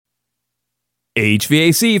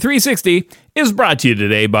HVAC 360 is brought to you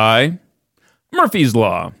today by Murphy's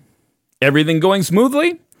Law. Everything going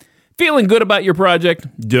smoothly? Feeling good about your project?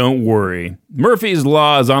 Don't worry. Murphy's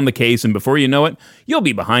Law is on the case, and before you know it, you'll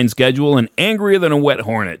be behind schedule and angrier than a wet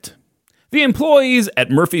hornet. The employees at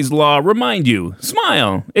Murphy's Law remind you,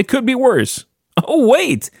 smile, it could be worse. Oh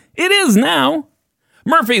wait, it is now.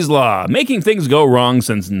 Murphy's Law, making things go wrong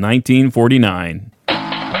since 1949.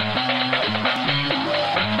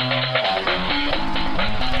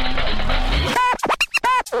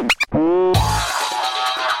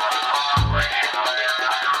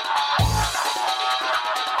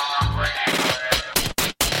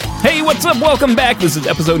 Hey, what's up? Welcome back. This is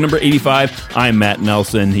episode number 85. I'm Matt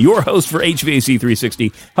Nelson, your host for HVAC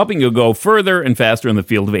 360, helping you go further and faster in the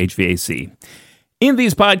field of HVAC. In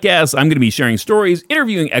these podcasts, I'm going to be sharing stories,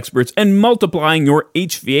 interviewing experts, and multiplying your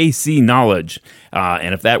HVAC knowledge.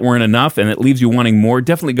 And if that weren't enough and it leaves you wanting more,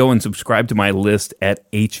 definitely go and subscribe to my list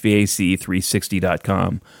at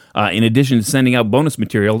HVAC360.com. In addition to sending out bonus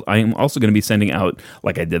material, I am also going to be sending out,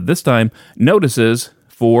 like I did this time, notices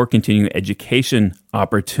for continuing education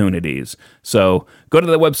opportunities. So go to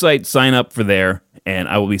the website, sign up for there, and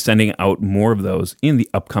I will be sending out more of those in the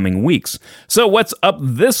upcoming weeks. So what's up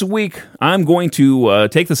this week? I'm going to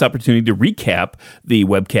take this opportunity to recap the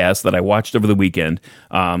webcast that I watched over the weekend.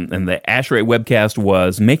 And the ASHRAE webcast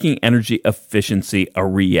was Making Energy Efficiency a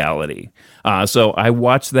Reality. So I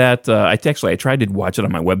watched that. I tried to watch it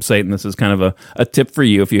on my website, and this is kind of a tip for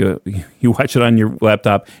you. If you watch it on your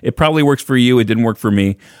laptop, it probably works for you. It didn't work for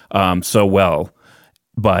me so well.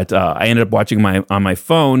 But I ended up watching on my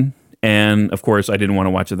phone, and of course I didn't want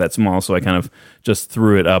to watch it that small, so I kind of just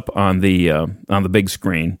threw it up on the big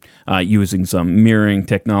screen using some mirroring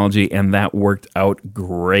technology, and that worked out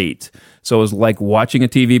great. So it was like watching a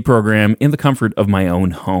TV program in the comfort of my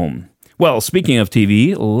own home. Well, speaking of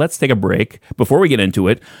TV, let's take a break before we get into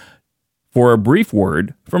it for a brief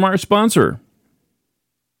word from our sponsor.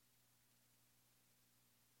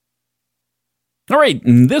 All right,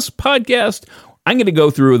 in this podcast, I'm going to go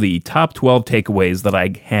through the top 12 takeaways that I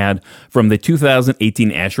had from the 2018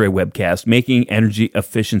 ASHRAE webcast, Making Energy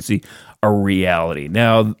Efficiency a Reality.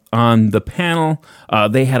 Now, on the panel,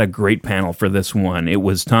 they had a great panel for this one. It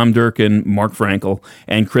was Tom Durkin, Mark Frankel,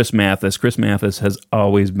 and Chris Mathis. Chris Mathis has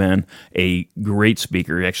always been a great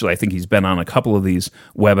speaker. Actually, I think he's been on a couple of these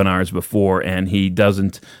webinars before, and he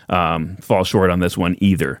doesn't fall short on this one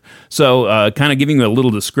either. So, kind of giving you a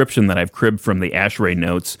little description that I've cribbed from the ASHRAE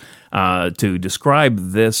notes to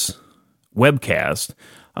describe this webcast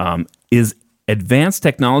is advanced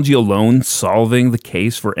technology alone solving the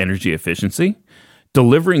case for energy efficiency?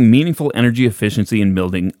 Delivering meaningful energy efficiency in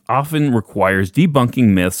building often requires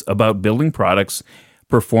debunking myths about building products,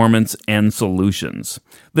 performance, and solutions.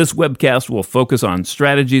 This webcast will focus on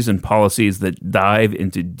strategies and policies that dive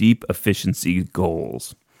into deep efficiency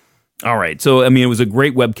goals. All right, so it was a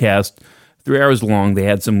great webcast, 3 hours long. They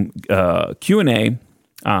had some Q&A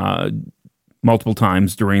multiple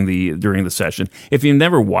times during the session. If you've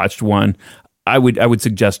never watched one, I would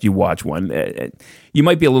suggest you watch one. You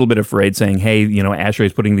might be a little bit afraid saying, hey, ASHRAE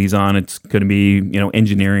is putting these on. It's going to be,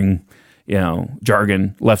 engineering,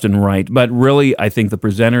 jargon left and right. But really, I think the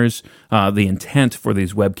presenters, the intent for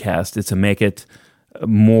these webcasts is to make it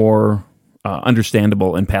more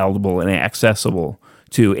understandable and palatable and accessible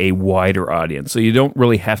to a wider audience. So you don't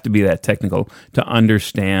really have to be that technical to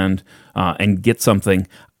understand and get something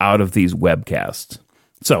out of these webcasts.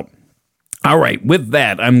 So, all right, with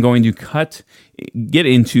that, I'm going to get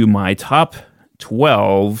into my top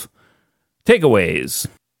 12 takeaways.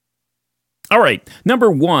 All right, number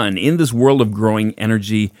 1, in this world of growing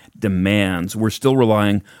energy demands, we're still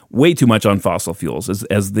relying way too much on fossil fuels.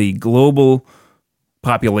 As the global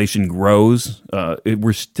population grows,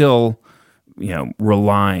 we're still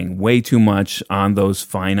relying way too much on those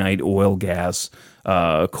finite oil, gas,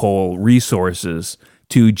 coal resources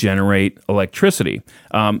to generate electricity.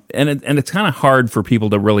 And it's kind of hard for people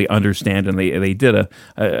to really understand, and they did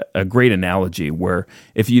a great analogy where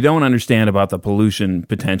if you don't understand about the pollution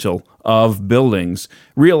potential of buildings,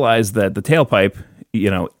 realize that the tailpipe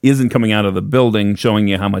isn't coming out of the building showing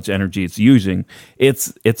you how much energy it's using.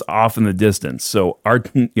 It's off in the distance. So our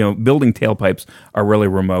building tailpipes are really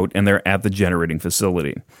remote, and they're at the generating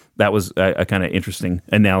facility. That was a kind of interesting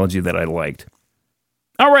analogy that I liked.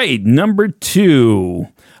 All right, number 2,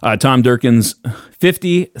 Tom Durkin's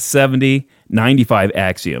 50-70-95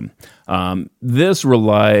 axiom. This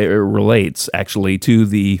relates actually to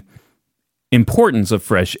the importance of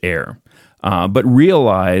fresh air. But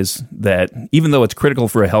realize that even though it's critical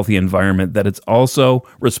for a healthy environment, that it's also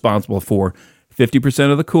responsible for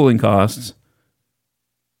 50% of the cooling costs,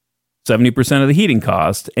 70% of the heating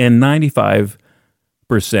cost, and 95%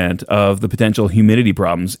 of the potential humidity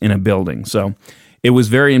problems in a building. So it was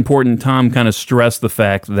very important. Tom kind of stressed the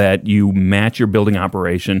fact that you match your building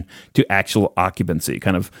operation to actual occupancy.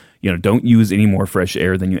 Kind of, don't use any more fresh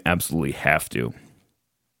air than you absolutely have to.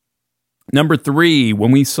 Number 3,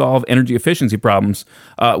 when we solve energy efficiency problems,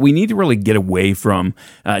 we need to really get away from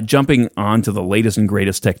jumping onto the latest and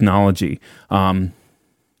greatest technology.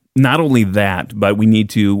 Not only that, but we need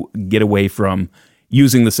to get away from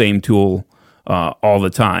using the same tool all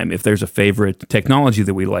the time. If there's a favorite technology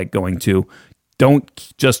that we like going to,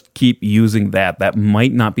 don't just keep using that. That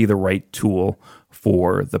might not be the right tool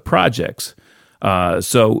for the projects.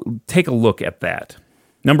 So take a look at that.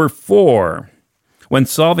 Number 4, when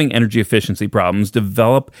solving energy efficiency problems,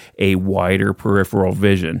 develop a wider peripheral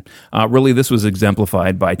vision. Really, this was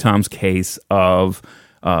exemplified by Tom's case of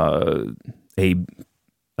a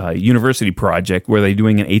university project where they're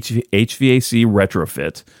doing an HVAC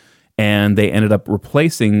retrofit, and they ended up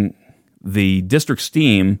replacing the district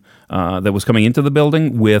steam that was coming into the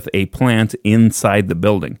building with a plant inside the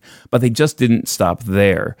building. But they just didn't stop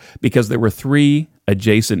there, because there were 3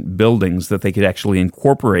 adjacent buildings that they could actually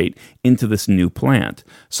incorporate into this new plant.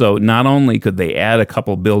 So not only could they add a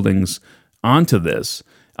couple buildings onto this,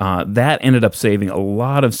 that ended up saving a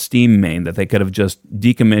lot of steam main that they could have just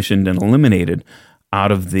decommissioned and eliminated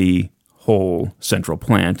out of the whole central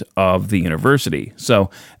plant of the university. So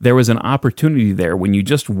there was an opportunity there when you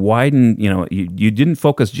just widened, you didn't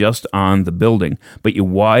focus just on the building, but you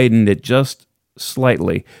widened it just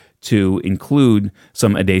slightly to include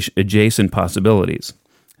some adjacent possibilities.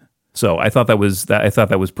 So I thought that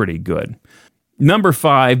was pretty good. Number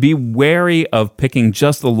 5, be wary of picking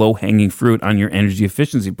just the low-hanging fruit on your energy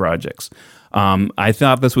efficiency projects. I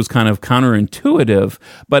thought this was kind of counterintuitive,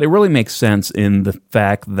 but it really makes sense in the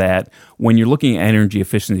fact that when you're looking at energy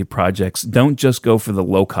efficiency projects, don't just go for the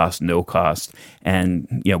low cost, no cost,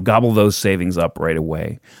 and gobble those savings up right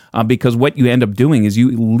away. Because what you end up doing is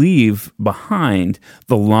you leave behind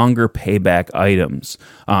the longer payback items.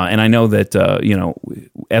 And I know that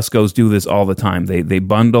ESCOs do this all the time. They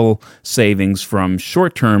bundle savings from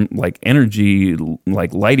short term, like energy,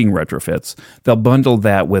 like lighting retrofits. They'll bundle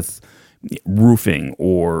that with roofing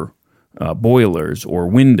or boilers or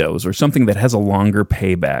windows or something that has a longer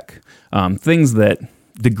payback. Things that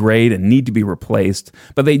degrade and need to be replaced,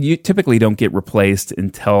 but they typically don't get replaced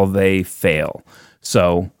until they fail.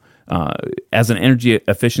 So as an energy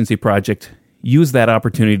efficiency project, use that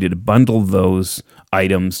opportunity to bundle those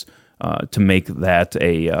items to make that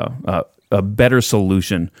a better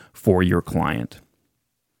solution for your client.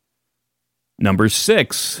 Number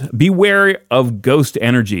 6, beware of ghost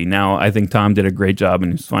energy. Now, I think Tom did a great job,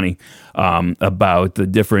 and it's funny about the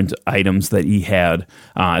different items that he had.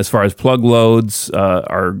 As far as plug loads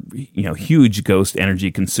are, huge ghost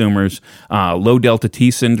energy consumers. Low delta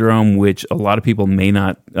T syndrome, which a lot of people may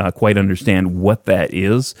not quite understand what that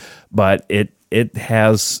is, but it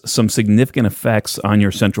has some significant effects on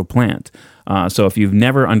your central plant. So if you've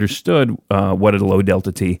never understood what is a low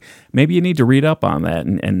delta T, maybe you need to read up on that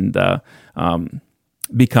and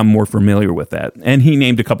become more familiar with that. And he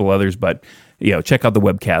named a couple others, but check out the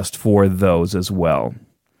webcast for those as well.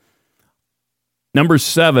 Number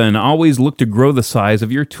 7, always look to grow the size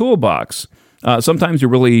of your toolbox. Sometimes you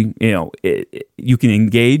really, you can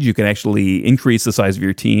engage, you can actually increase the size of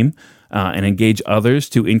your team and engage others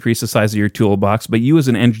to increase the size of your toolbox. But you as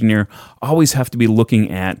an engineer always have to be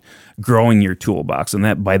looking at growing your toolbox.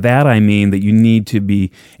 And by that I mean that you need to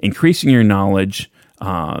be increasing your knowledge,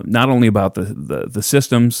 not only about the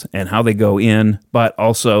systems and how they go in, but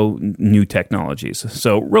also new technologies.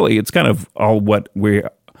 So really, it's kind of all what we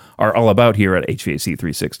are all about here at HVAC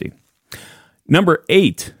 360. Number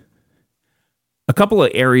 8, a couple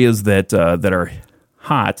of areas that are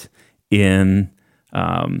hot in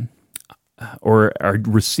or are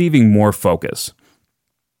receiving more focus.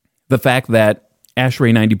 The fact that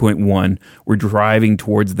ASHRAE 90.1, we're driving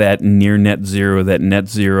towards that near net zero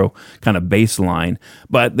kind of baseline,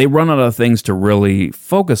 but they run out of things to really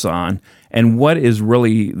focus on. And what is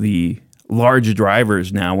really the large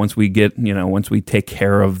drivers now, once we take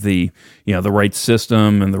care of the right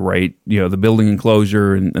system and the right, the building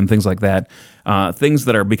enclosure and things like that, things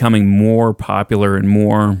that are becoming more popular and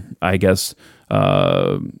more, I guess,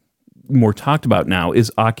 more talked about now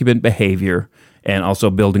is occupant behavior and also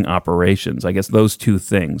building operations. I guess those two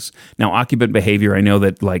things. Now, occupant behavior, I know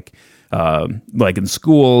that like in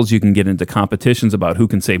schools, you can get into competitions about who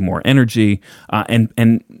can save more energy,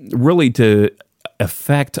 and really to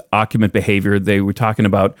affect occupant behavior, they were talking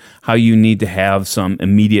about how you need to have some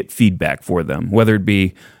immediate feedback for them, whether it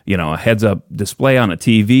be a heads-up display on a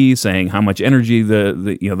TV saying how much energy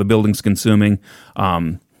the building's consuming,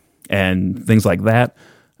 and things like that.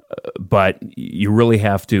 But you really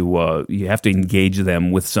have to engage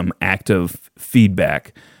them with some active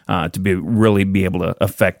feedback to really be able to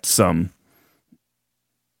affect some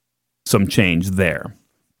change there.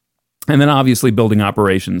 And then obviously building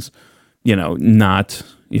operations, not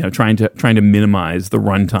trying to minimize the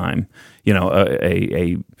runtime.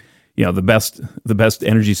 The best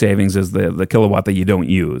energy savings is the kilowatt that you don't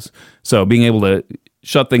use. So being able to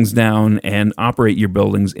shut things down and operate your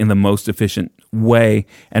buildings in the most efficient way,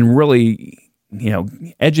 and really,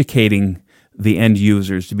 educating the end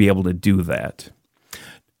users to be able to do that.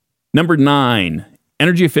 Number 9,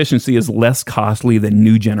 energy efficiency is less costly than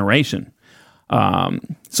new generation.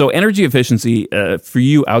 So energy efficiency, for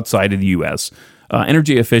you outside of the U.S.,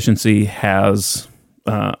 energy efficiency has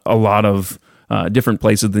a lot of different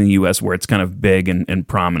places in the U.S. where it's kind of big and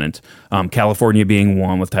prominent. California being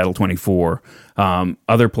one with Title 24.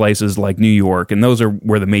 Other places like New York, and those are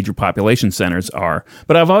where the major population centers are.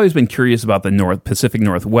 But I've always been curious about the Pacific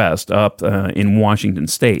Northwest up in Washington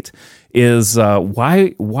State. Is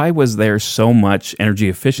why was there so much energy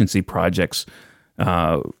efficiency projects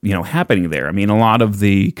happening there? I mean, a lot of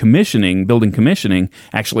the building commissioning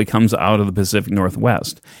actually comes out of the Pacific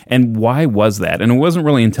Northwest. And why was that? And it wasn't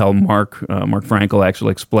really until Mark Frankel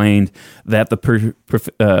actually explained that the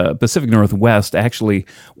Pacific Northwest actually,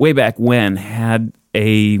 way back when, had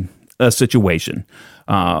a situation.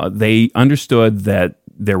 They understood that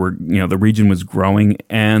there were, the region was growing,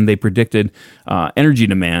 and they predicted energy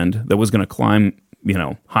demand that was going to climb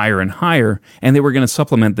higher and higher, and they were going to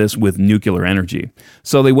supplement this with nuclear energy.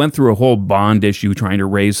 So they went through a whole bond issue trying to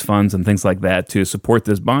raise funds and things like that to support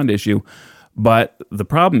this bond issue. But the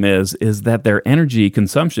problem is that their energy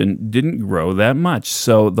consumption didn't grow that much.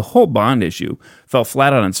 So the whole bond issue fell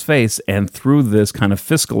flat on its face, and through this kind of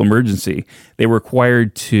fiscal emergency, they were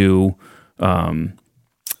required to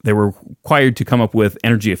come up with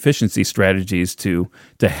energy efficiency strategies to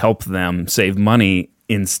help them save money,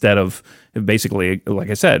 instead of, basically, like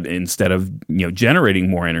I said, instead of generating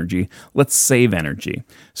more energy, let's save energy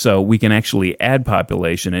so we can actually add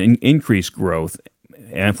population and increase growth.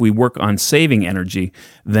 And if we work on saving energy,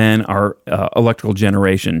 then our electrical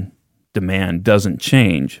generation demand doesn't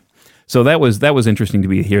change. So that was interesting to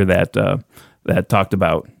hear that talked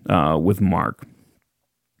about with Mark.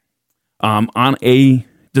 On the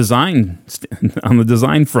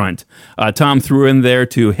design front, Tom threw in there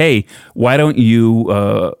too, hey, why don't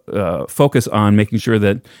you focus on making sure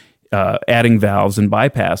that adding valves and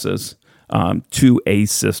bypasses to a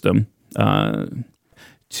system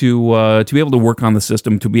to be able to work on the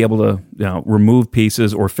system, to be able to remove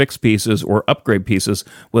pieces or fix pieces or upgrade pieces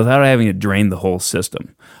without having to drain the whole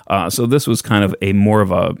system. So this was kind of a more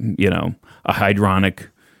of a hydronic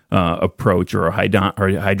approach, or a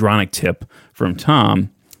hydronic tip from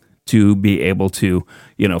Tom, to be able to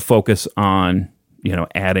focus on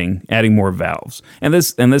adding more valves. And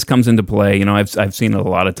this comes into play. I've seen it a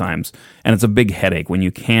lot of times, and it's a big headache when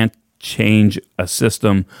you can't change a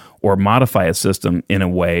system or modify a system in a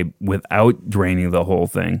way without draining the whole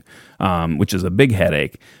thing, which is a big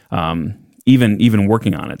headache. Even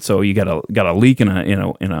working on it. So you got a leak in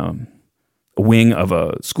a wing of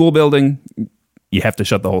a school building. You have to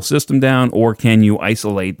shut the whole system down, or can you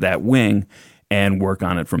isolate that wing and work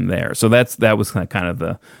on it from there? So that was kind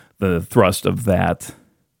of the thrust of that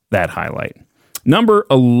highlight. Number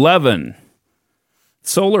 11,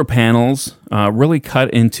 solar panels really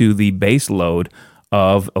cut into the base load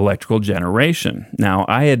of electrical generation. Now,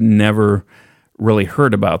 I had never really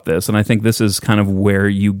heard about this, and I think this is kind of where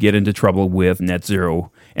you get into trouble with net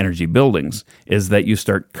zero energy buildings, is that you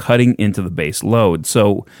start cutting into the base load.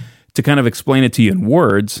 So to kind of explain it to you in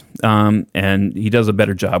words, and he does a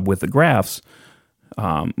better job with the graphs,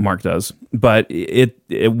 Mark does, but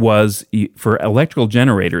it was, for electrical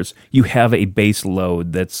generators, you have a base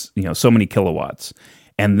load that's so many kilowatts,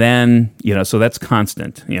 and then so that's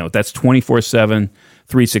constant, that's 24/7,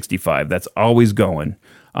 365, that's always going.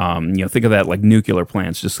 Think of that like nuclear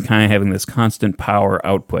plants, just kind of having this constant power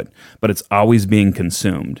output, but it's always being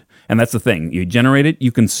consumed. And that's the thing, you generate it,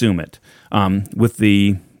 you consume it. With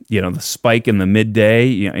the the spike in the midday,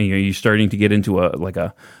 you're starting to get into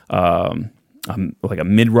a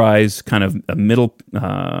mid-rise kind of a middle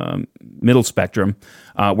spectrum,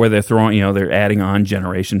 where they're they're adding on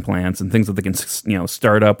generation plants and things that they can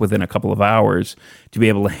start up within a couple of hours to be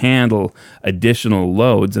able to handle additional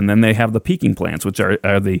loads. And then they have the peaking plants, which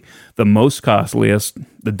are the most costliest,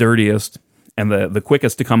 the dirtiest, and the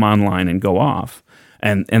quickest to come online and go off.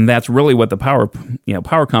 And that's really what the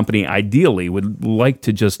power company ideally would like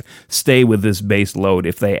to just stay with this base load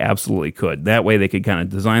if they absolutely could. That way they could kind of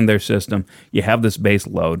design their system. You have this base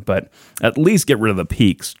load, but at least get rid of the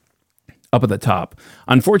peaks up at the top.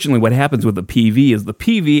 Unfortunately, what happens with the PV is the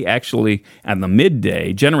PV actually at the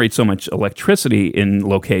midday generates so much electricity in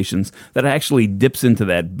locations that it actually dips into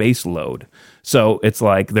that base load. So it's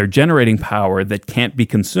like they're generating power that can't be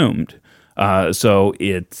consumed. So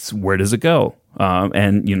it's, where does it go?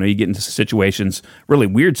 And you get into situations, really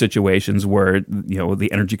weird situations where the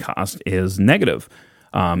energy cost is negative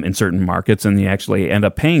in certain markets, and you actually end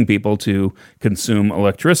up paying people to consume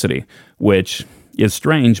electricity, which is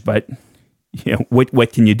strange, but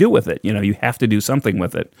what can you do with it? You have to do something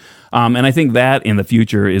with it. And I think that in the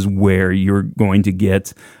future is where you're going to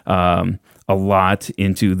get a lot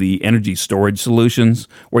into the energy storage solutions,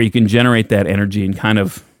 where you can generate that energy and kind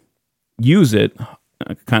of use it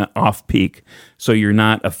kind of off peak, so you're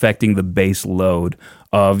not affecting the base load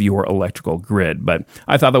of your electrical grid. But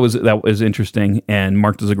I thought that was interesting, and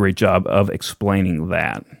Mark does a great job of explaining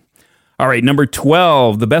that. All right, number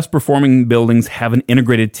 12, the best performing buildings have an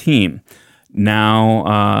integrated team.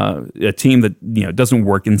 Now, a team that doesn't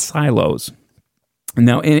work in silos.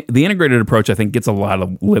 Now, the integrated approach, I think, gets a lot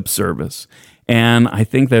of lip service, and I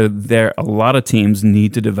think that a lot of teams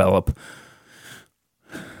need to develop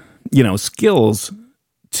skills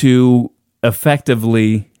to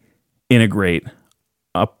effectively integrate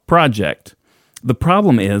a project. The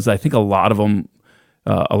problem is, I think a lot of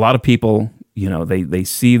people, they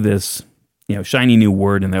see this, shiny new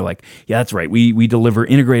word, and they're like, yeah, that's right. We deliver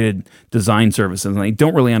integrated design services, and they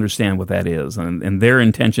don't really understand what that is. And their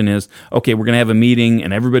intention is, okay, we're going to have a meeting,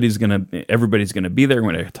 and everybody's going to be there.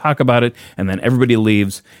 We're going to talk about it, and then everybody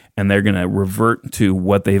leaves, and they're going to revert to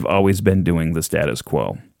what they've always been doing, the status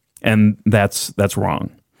quo. And that's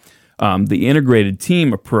wrong. The integrated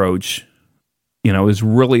team approach, is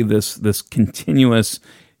really this continuous,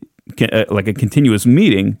 like a continuous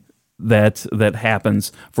meeting that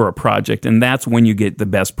happens for a project, and that's when you get the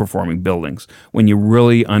best performing buildings. When you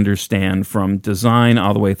really understand from design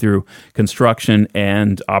all the way through construction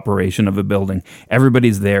and operation of a building,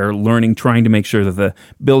 everybody's there learning, trying to make sure that the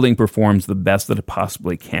building performs the best that it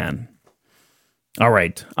possibly can. All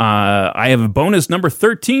right. I have a bonus number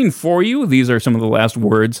 13 for you. These are some of the last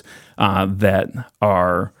words that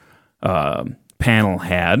our panel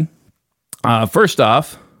had. First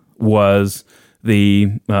off was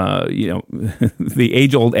the the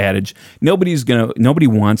age-old adage: nobody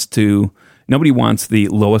wants the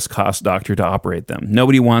lowest cost doctor to operate them.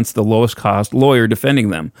 Nobody wants the lowest cost lawyer defending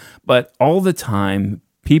them. But all the time,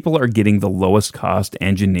 people are getting the lowest cost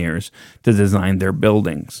engineers to design their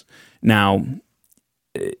buildings. Now,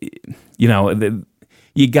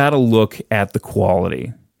 you got to look at the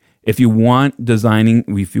quality. If you want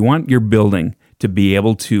your building to be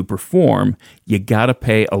able to perform, you got to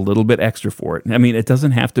pay a little bit extra for it. I mean, it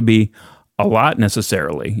doesn't have to be a lot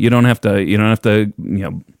necessarily. You don't have to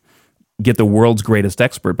get the world's greatest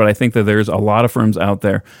expert, but I think that there's a lot of firms out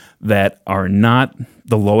there that are not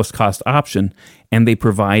the lowest cost option, and they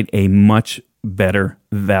provide a much better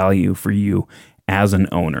value for you as an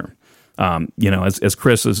owner. As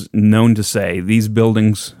Chris is known to say, these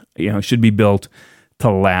buildings, should be built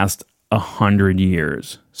to last 100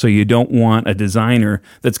 years. So you don't want a designer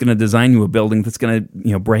that's going to design you a building that's going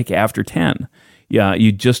to, break after 10. Yeah,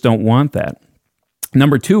 you just don't want that.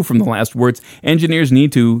 Number 2 from the last words, engineers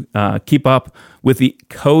need to keep up with the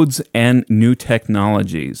codes and new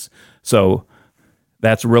technologies. So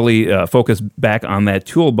that's really focused back on that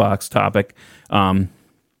toolbox topic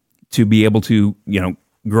to be able to,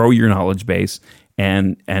 grow your knowledge base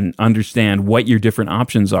and understand what your different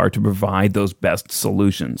options are to provide those best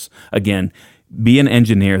solutions. Again, be an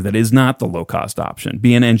engineer that is not the low-cost option.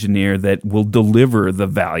 Be an engineer that will deliver the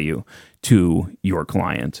value to your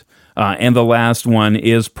client. And the last one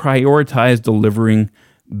is prioritize delivering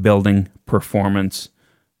building performance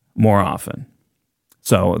more often.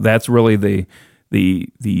 So that's really the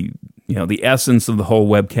essence of the whole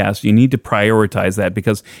webcast. You need to prioritize that,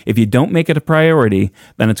 because if you don't make it a priority,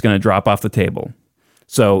 then it's going to drop off the table.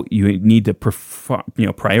 So you need to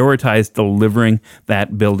prioritize delivering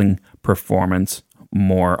that building performance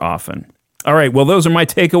more often. All right, well, those are my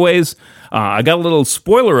takeaways. I got a little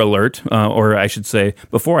spoiler alert, or I should say,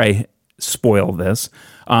 before I spoil this,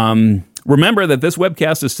 remember that this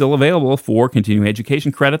webcast is still available for continuing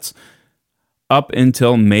education credits up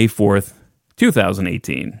until May 4th,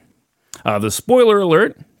 2018. The spoiler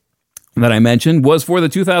alert that I mentioned was for the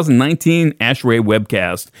 2019 ASHRAE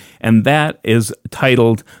webcast, and that is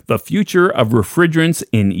titled The Future of Refrigerants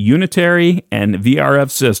in Unitary and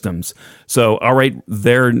VRF Systems. So, all right,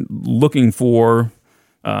 they're looking for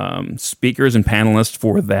speakers and panelists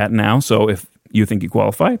for that now. So if you think you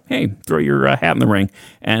qualify, hey, throw your hat in the ring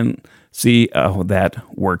and see how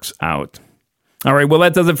that works out. All right, well,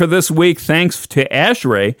 that does it for this week. Thanks to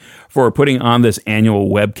ASHRAE for putting on this annual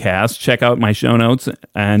webcast. Check out my show notes,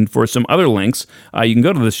 and for some other links, you can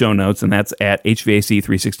go to the show notes, and that's at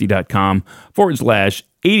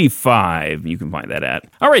HVAC360.com/85. You can find that at.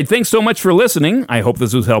 All right, thanks so much for listening. I hope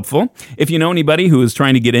this was helpful. If you know anybody who is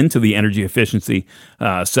trying to get into the energy efficiency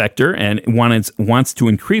sector and wants to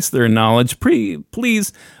increase their knowledge,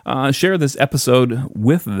 please share this episode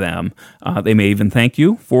with them. They may even thank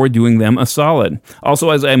you for doing them a solid.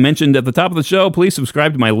 Also, as I mentioned at the top of the show, please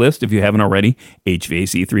subscribe to my list if you haven't already,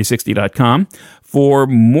 HVAC360.com, for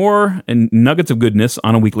more nuggets of goodness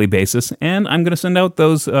on a weekly basis. And I'm going to send out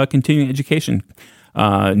those continuing education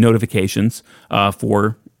notifications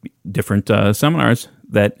for different seminars,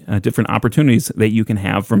 different opportunities that you can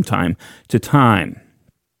have from time to time.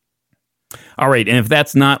 All right, and if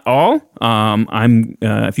that's not all,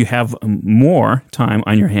 if you have more time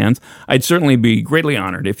on your hands, I'd certainly be greatly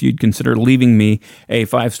honored if you'd consider leaving me a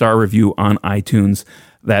 5-star review on iTunes.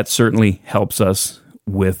 That certainly helps us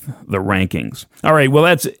with the rankings. All right, well,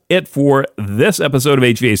 that's it for this episode of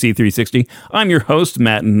HVAC 360. I'm your host,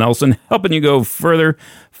 Matt Nelson, helping you go further,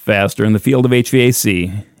 faster in the field of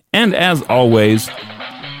HVAC. And as always,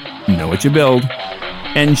 know what you build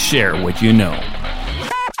and share what you know.